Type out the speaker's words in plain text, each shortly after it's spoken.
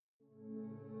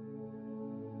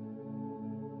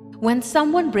When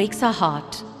someone breaks our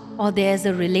heart, or there's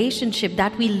a relationship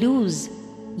that we lose,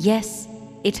 yes,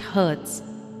 it hurts.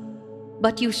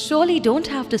 But you surely don't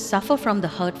have to suffer from the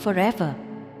hurt forever.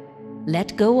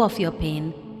 Let go of your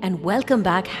pain and welcome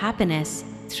back happiness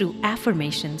through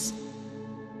affirmations.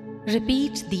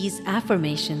 Repeat these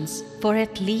affirmations for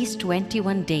at least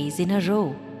 21 days in a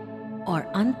row, or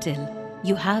until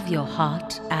you have your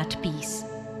heart at peace.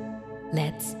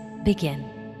 Let's begin.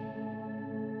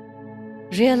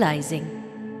 Realizing,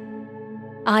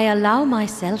 I allow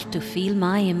myself to feel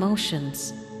my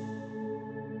emotions.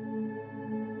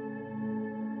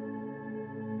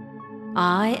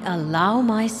 I allow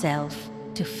myself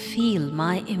to feel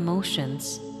my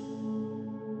emotions.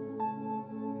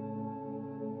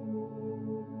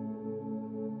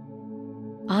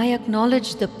 I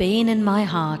acknowledge the pain in my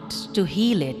heart to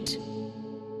heal it.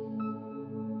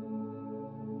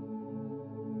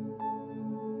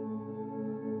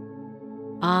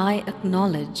 I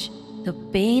acknowledge the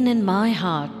pain in my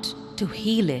heart to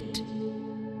heal it.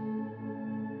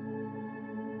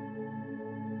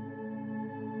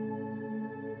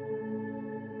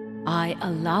 I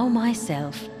allow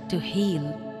myself to heal.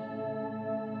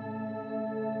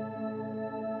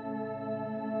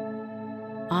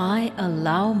 I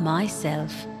allow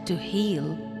myself to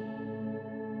heal.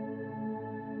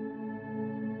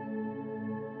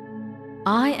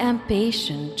 I am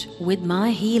patient with my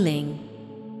healing.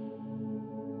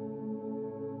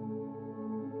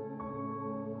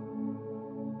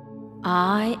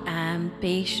 I am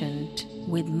patient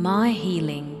with my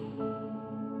healing.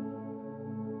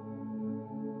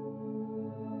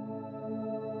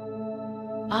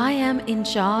 I am in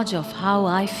charge of how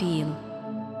I feel.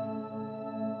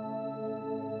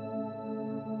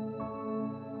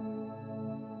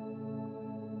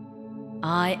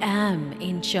 I am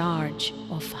in charge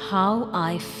of how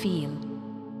I feel.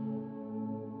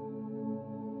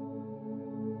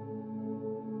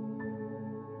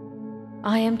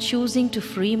 I am choosing to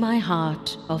free my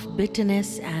heart of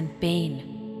bitterness and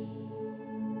pain.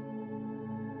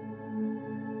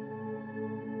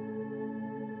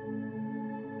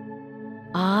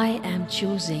 I am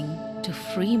choosing to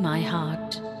free my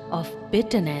heart of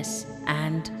bitterness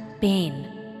and pain.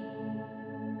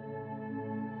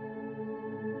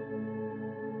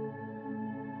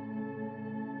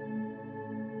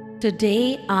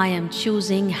 Today I am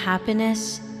choosing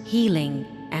happiness, healing,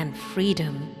 and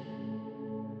freedom.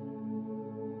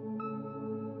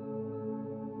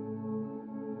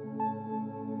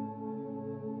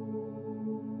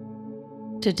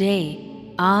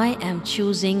 Today I am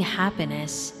choosing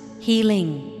happiness,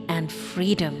 healing, and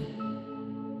freedom.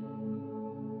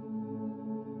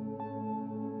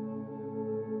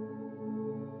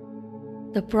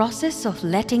 The process of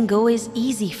letting go is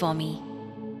easy for me.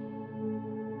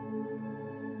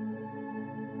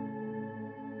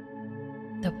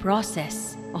 The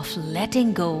process of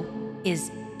letting go is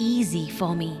easy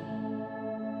for me.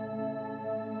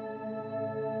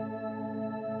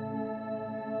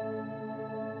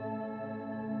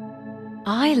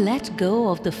 I let go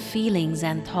of the feelings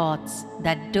and thoughts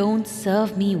that don't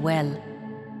serve me well.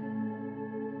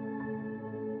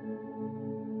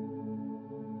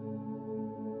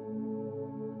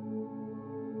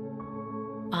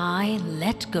 I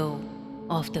let go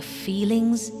of the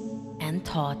feelings and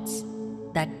thoughts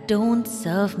that don't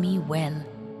serve me well.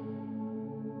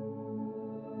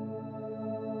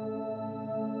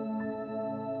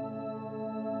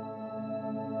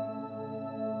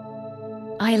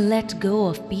 I let go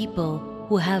of people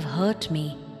who have hurt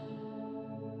me.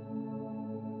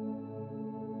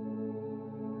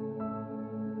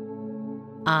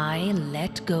 I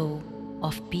let go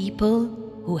of people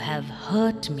who have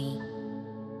hurt me.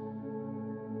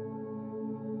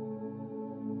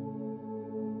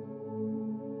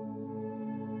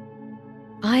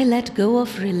 I let go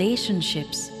of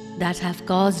relationships that have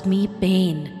caused me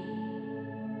pain.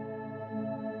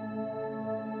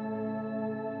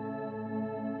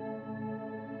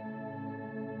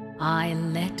 I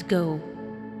let go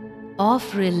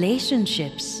of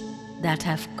relationships that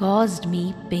have caused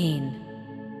me pain.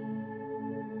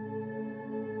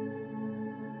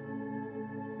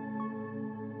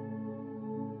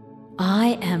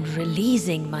 I am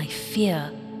releasing my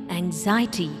fear,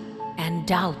 anxiety, and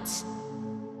doubts.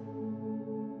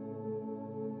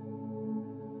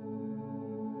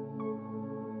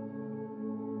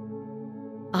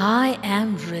 I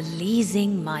am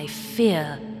releasing my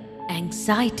fear,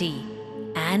 anxiety,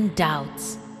 and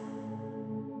doubts.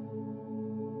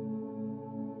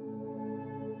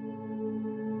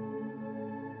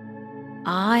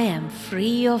 I am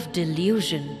free of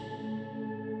delusion.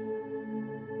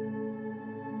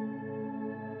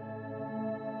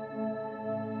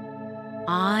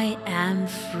 I am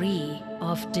free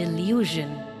of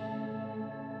delusion.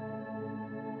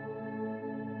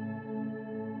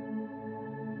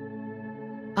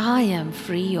 I am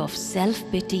free of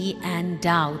self-pity and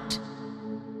doubt.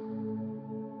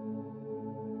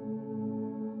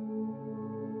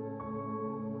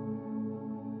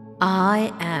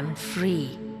 I am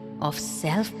free of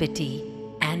self-pity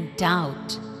and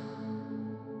doubt.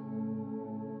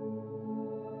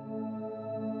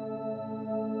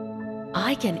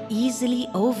 I can easily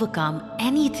overcome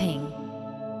anything.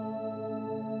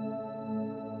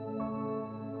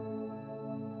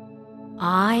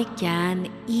 I can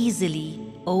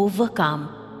easily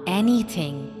overcome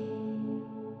anything.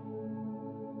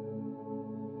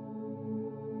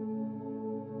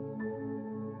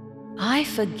 I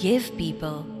forgive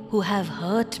people who have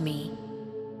hurt me.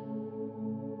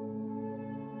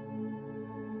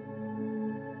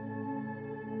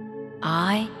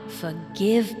 I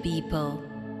forgive people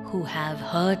who have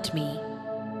hurt me.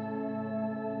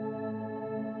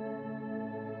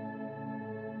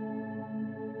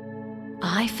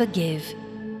 I forgive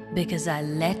because I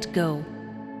let go.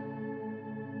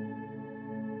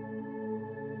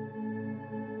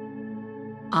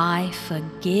 I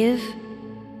forgive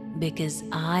because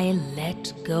I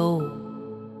let go.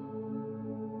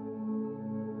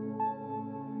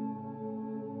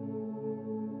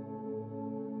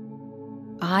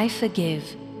 I forgive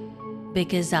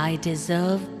because I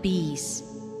deserve peace.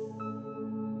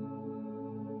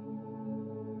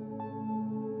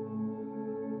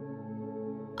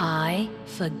 I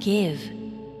forgive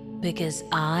because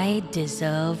I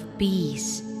deserve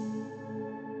peace.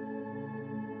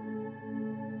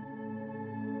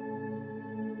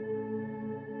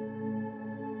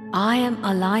 I am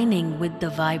aligning with the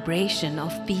vibration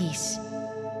of peace.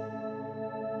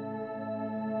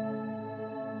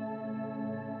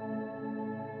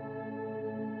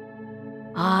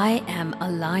 I am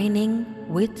aligning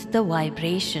with the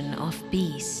vibration of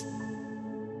peace.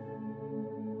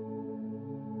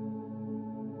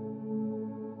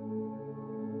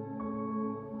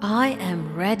 I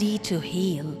am ready to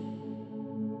heal.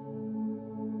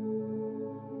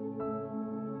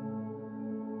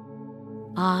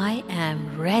 I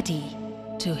am ready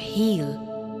to heal.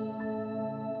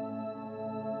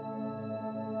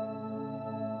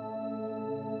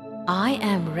 I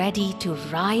am ready to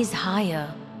rise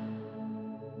higher.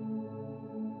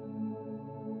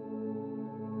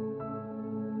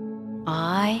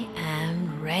 I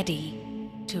am ready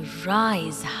to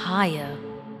rise higher.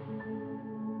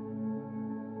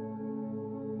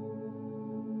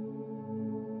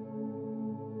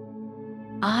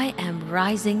 I am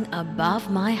rising above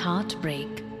my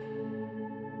heartbreak.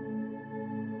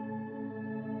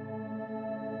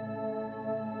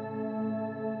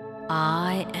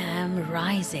 I am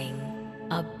rising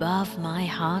above my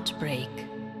heartbreak.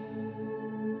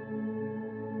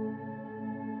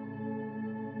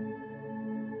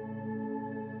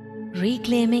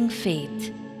 Reclaiming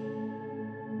faith.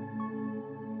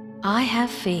 I have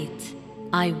faith.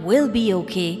 I will be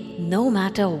okay no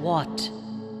matter what.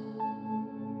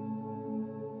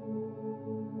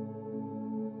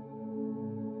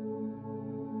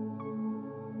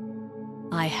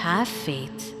 I have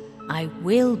faith. I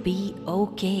will be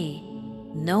okay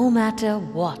no matter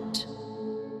what.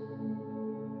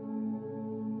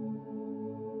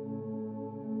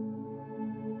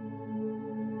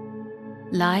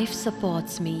 Life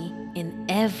supports me in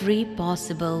every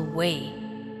possible way.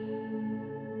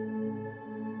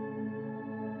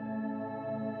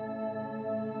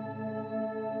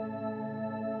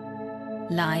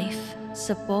 Life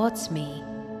supports me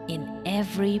in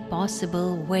every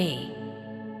possible way.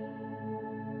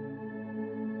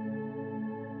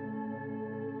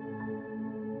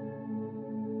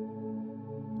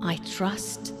 I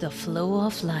trust the flow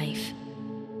of life.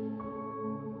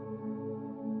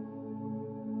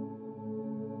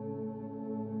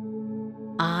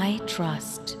 I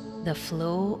trust the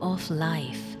flow of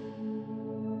life.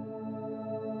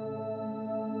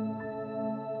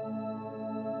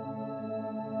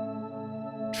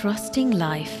 Trusting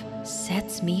life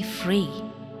sets me free.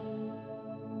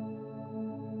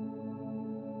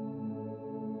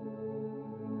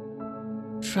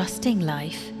 Trusting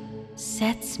life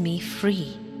sets me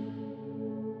free.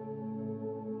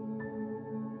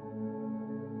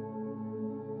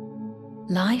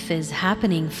 Life is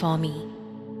happening for me.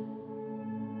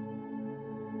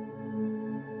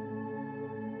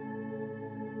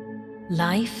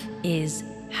 Life is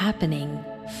happening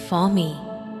for me.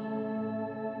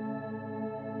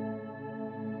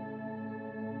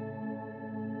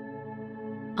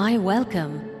 I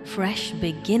welcome fresh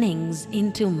beginnings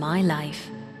into my life.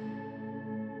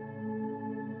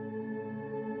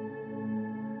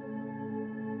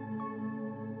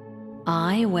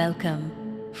 I welcome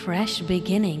fresh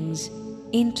beginnings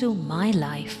into my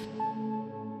life.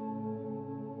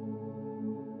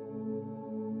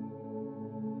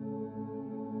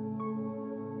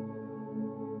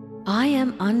 I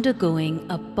am undergoing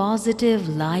a positive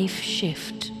life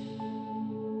shift.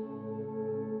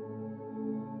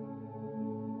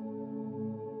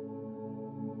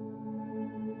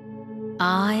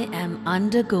 I am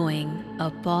undergoing a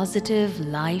positive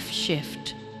life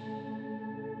shift.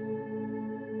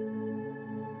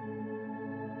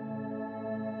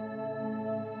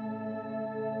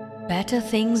 Better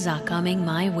things are coming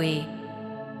my way.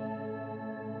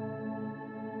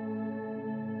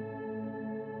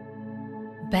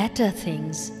 Better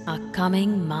things are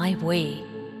coming my way.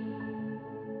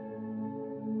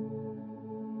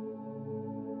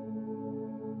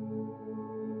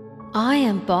 I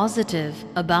am positive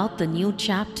about the new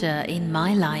chapter in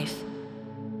my life.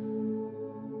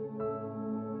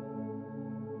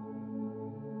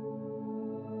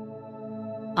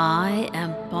 I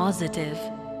am positive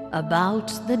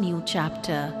about the new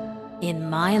chapter in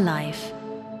my life.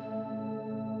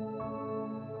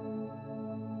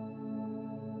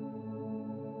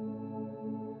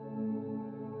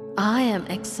 I am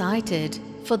excited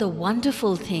for the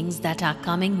wonderful things that are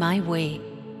coming my way.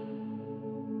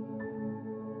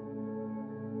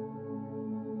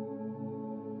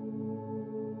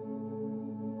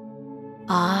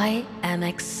 I am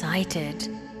excited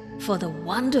for the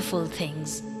wonderful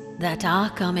things that are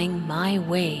coming my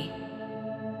way.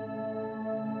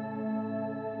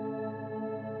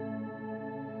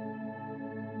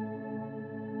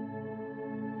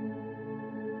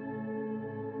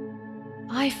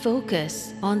 I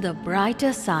focus on the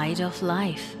brighter side of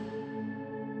life.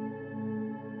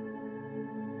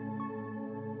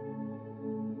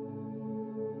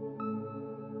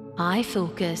 I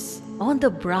focus on the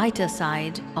brighter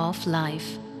side of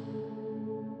life.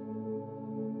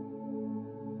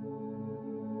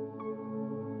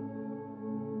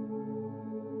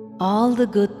 All the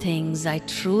good things I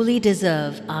truly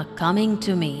deserve are coming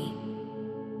to me.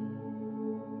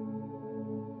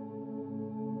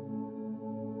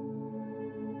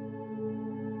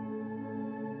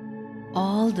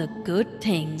 All the good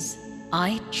things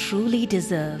I truly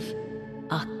deserve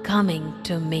are coming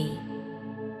to me.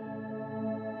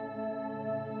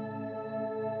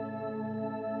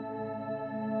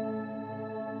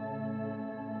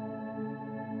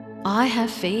 I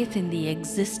have faith in the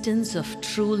existence of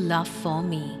true love for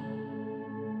me.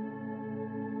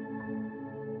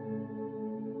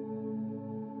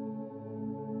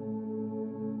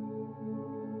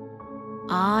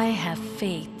 I have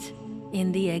faith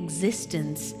in the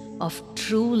existence of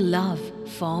true love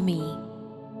for me.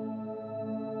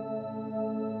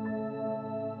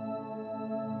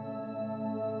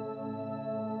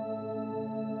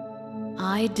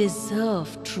 I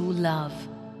deserve true love.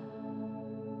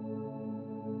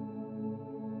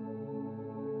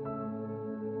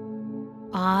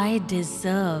 I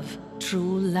deserve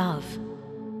true love.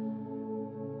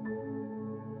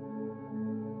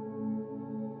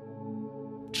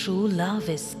 True love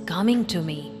is coming to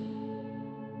me.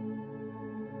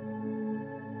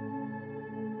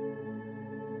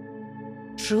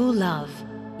 True love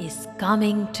is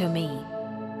coming to me.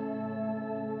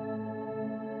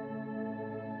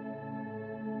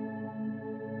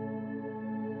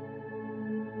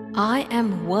 I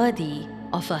am worthy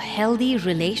of a healthy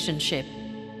relationship.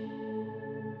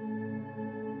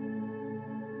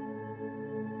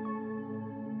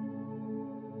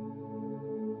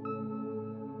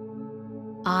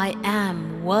 I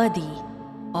am worthy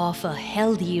of a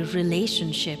healthy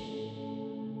relationship.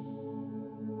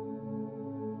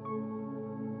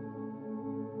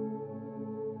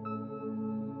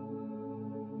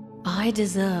 I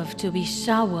deserve to be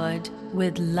showered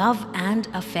with love and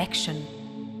affection.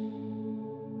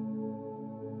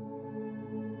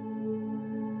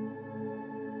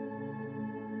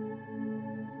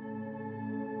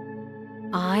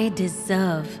 I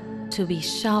deserve to be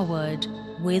showered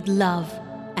with love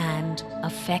and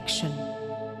affection.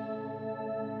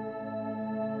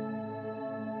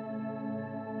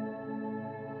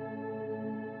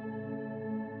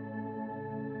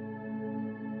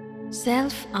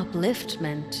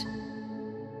 Self-upliftment.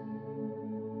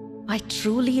 I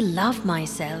truly love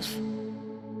myself.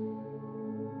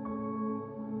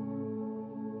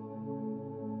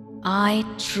 I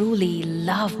truly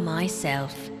love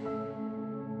myself.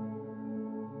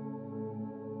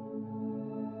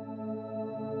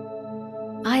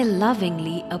 I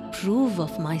lovingly approve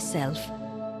of myself.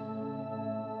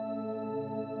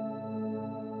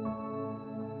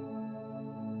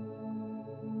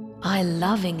 I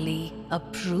lovingly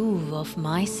approve of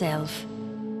myself.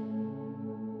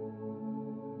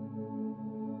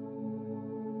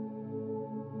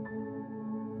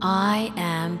 I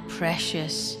am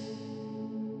precious.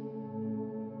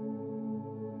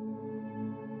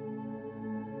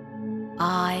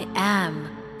 I am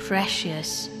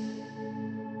precious.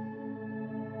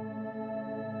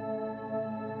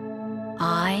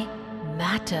 I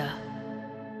matter.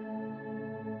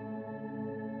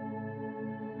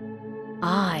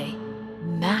 I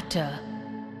matter.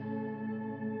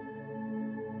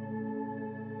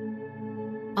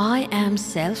 I am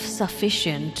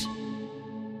self-sufficient.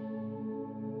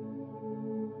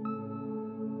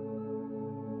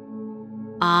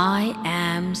 I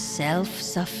am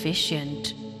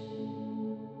self-sufficient.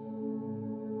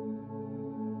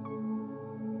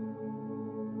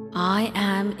 I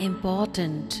am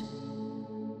important.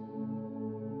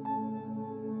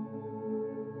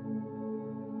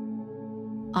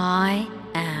 I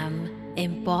am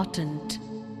important.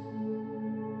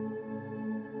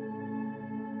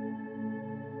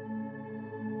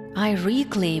 I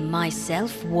reclaim my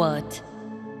self-worth.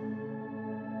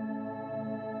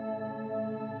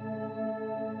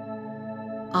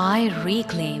 I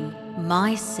reclaim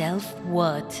my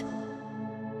self-worth.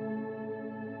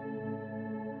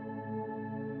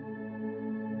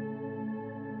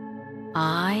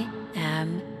 I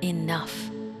am enough.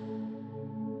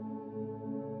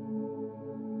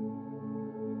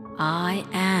 I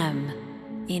am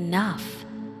enough.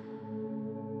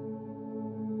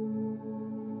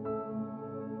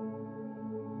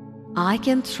 I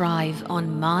can thrive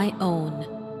on my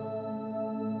own.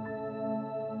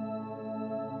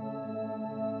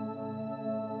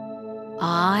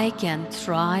 I can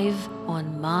thrive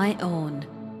on my own.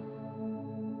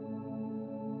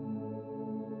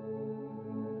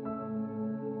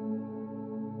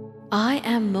 I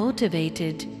am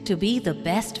motivated to be the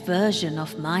best version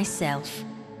of myself.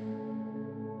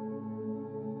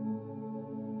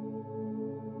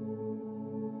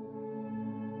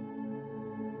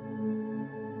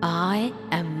 I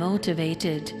am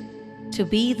motivated to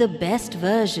be the best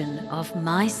version of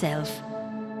myself.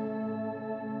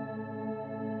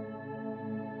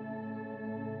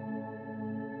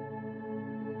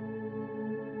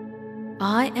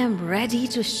 I am ready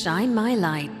to shine my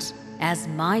light as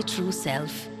my true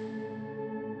self.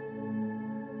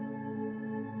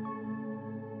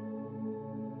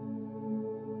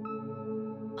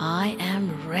 I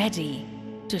am ready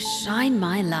to shine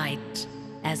my light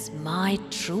as my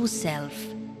true self.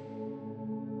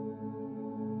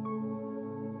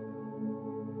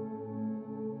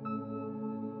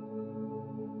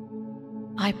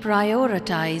 I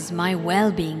prioritize my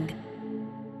well-being.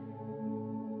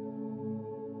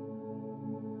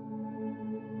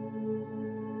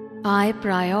 I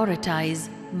prioritize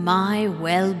my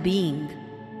well-being.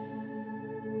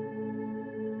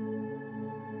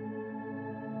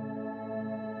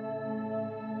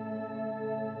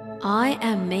 I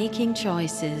am making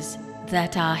choices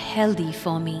that are healthy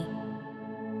for me.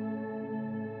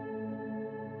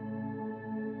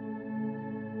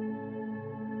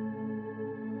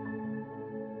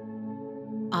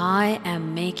 I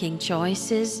am making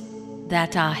choices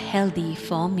that are healthy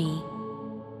for me.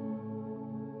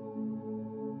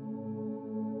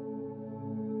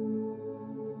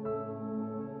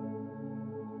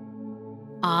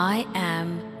 I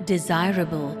am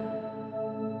desirable.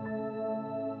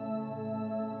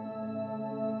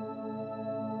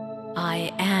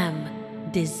 I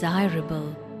am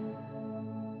desirable.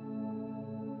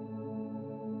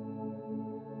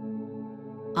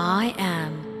 I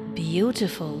am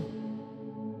beautiful.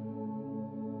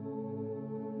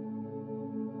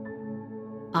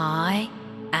 I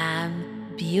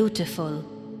am beautiful.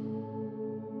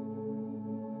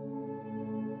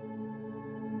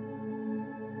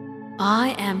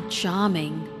 I am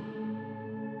charming.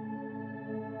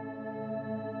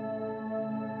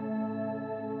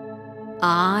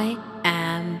 I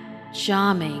am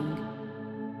charming.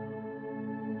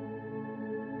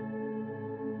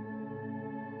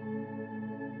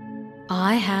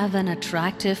 I have an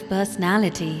attractive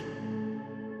personality.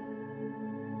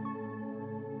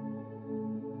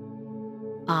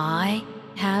 I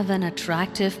have an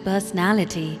attractive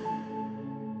personality.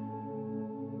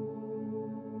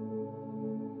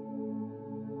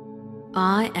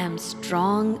 I am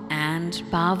strong and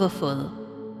powerful.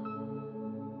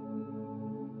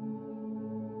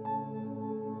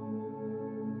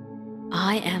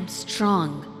 I am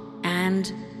strong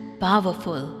and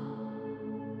powerful.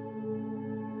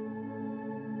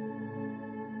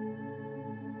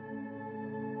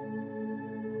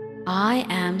 I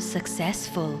am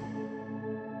successful.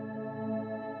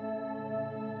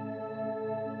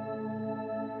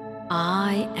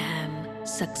 I am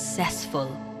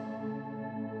successful.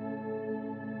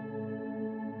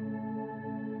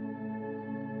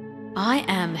 I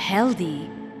am healthy.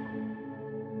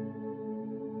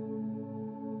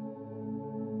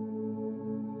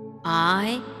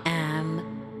 I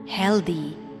am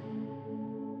healthy.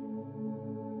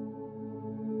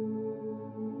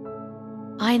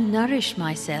 I nourish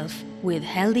myself with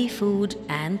healthy food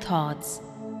and thoughts.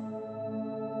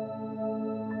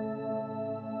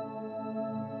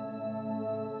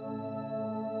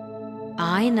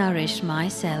 I nourish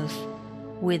myself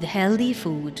with healthy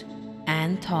food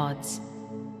and thoughts.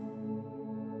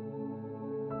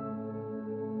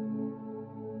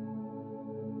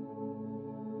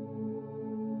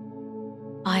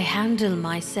 I handle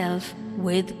myself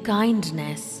with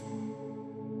kindness.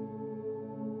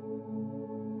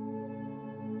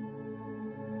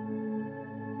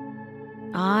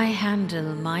 I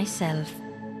handle myself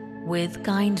with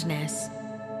kindness.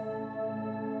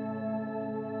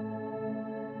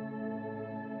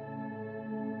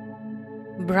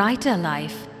 Brighter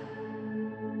life.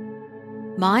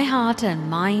 My heart and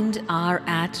mind are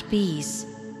at peace.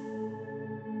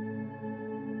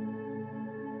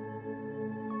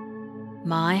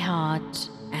 My heart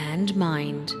and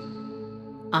mind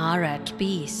are at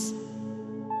peace.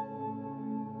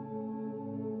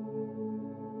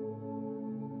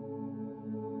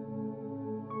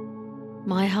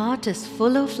 My heart is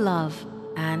full of love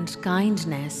and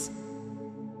kindness.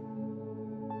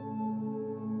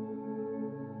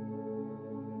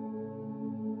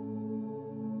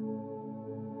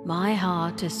 My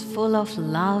heart is full of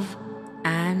love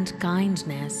and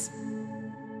kindness.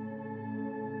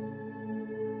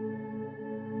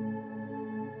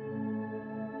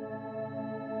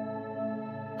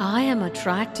 I am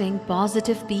attracting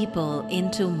positive people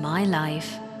into my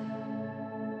life.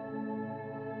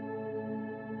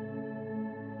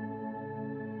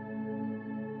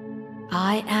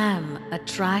 I am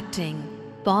attracting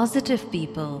positive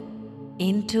people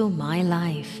into my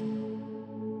life.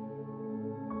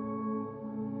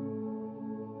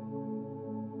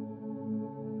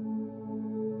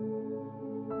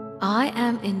 I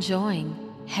am enjoying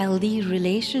healthy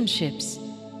relationships.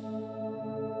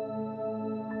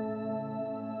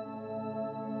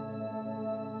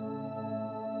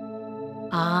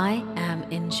 I am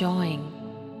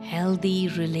enjoying healthy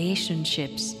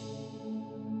relationships.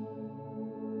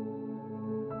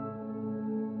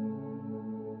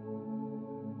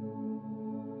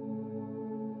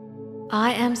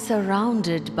 I am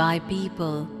surrounded by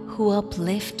people who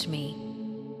uplift me.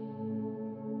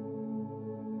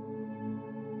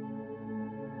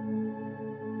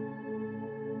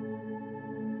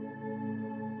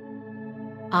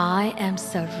 I am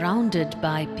surrounded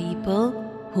by people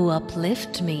who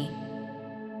uplift me.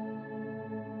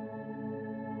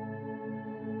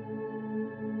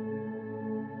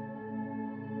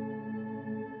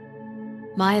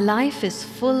 My life is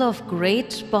full of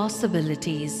great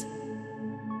possibilities.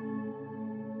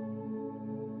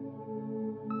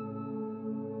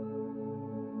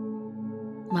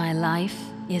 My life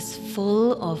is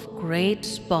full of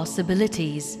great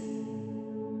possibilities.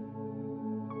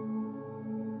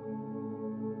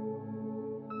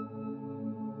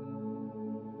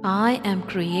 I am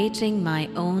creating my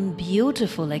own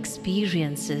beautiful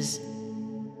experiences.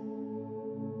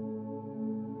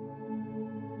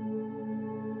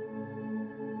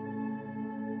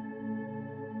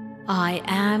 I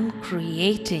am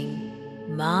creating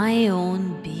my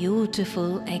own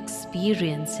beautiful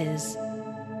experiences.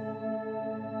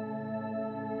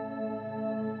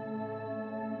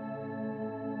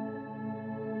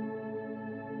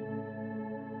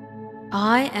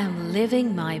 I am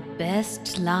living my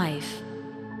best life.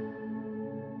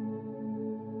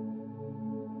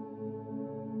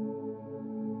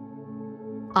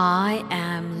 I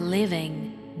am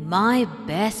living my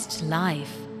best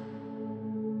life.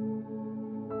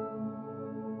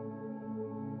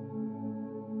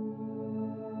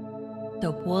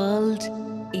 The world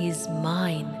is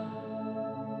mine.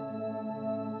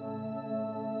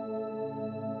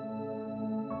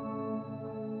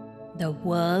 The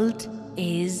world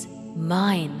is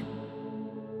mine.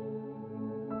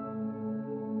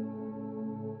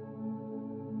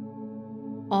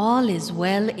 All is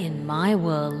well in my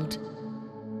world.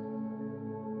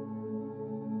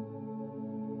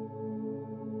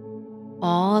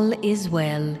 All is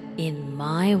well in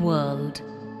my world.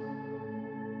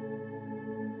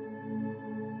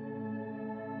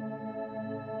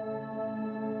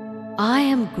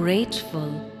 am grateful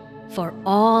for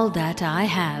all that I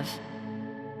have.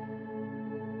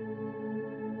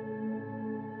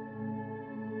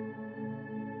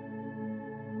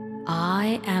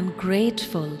 I am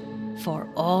grateful for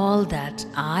all that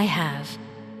I have.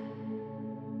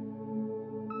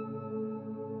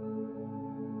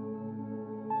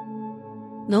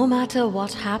 No matter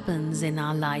what happens in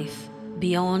our life,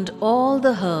 beyond all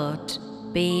the hurt,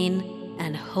 pain,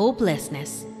 and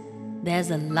hopelessness,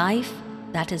 there's a life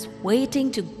that is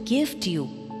waiting to gift you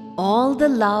all the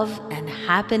love and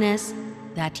happiness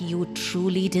that you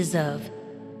truly deserve.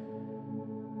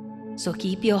 So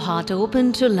keep your heart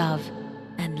open to love,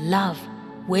 and love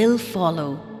will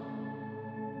follow.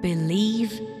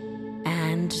 Believe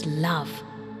and love.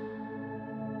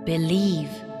 Believe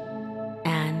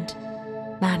and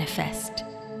manifest.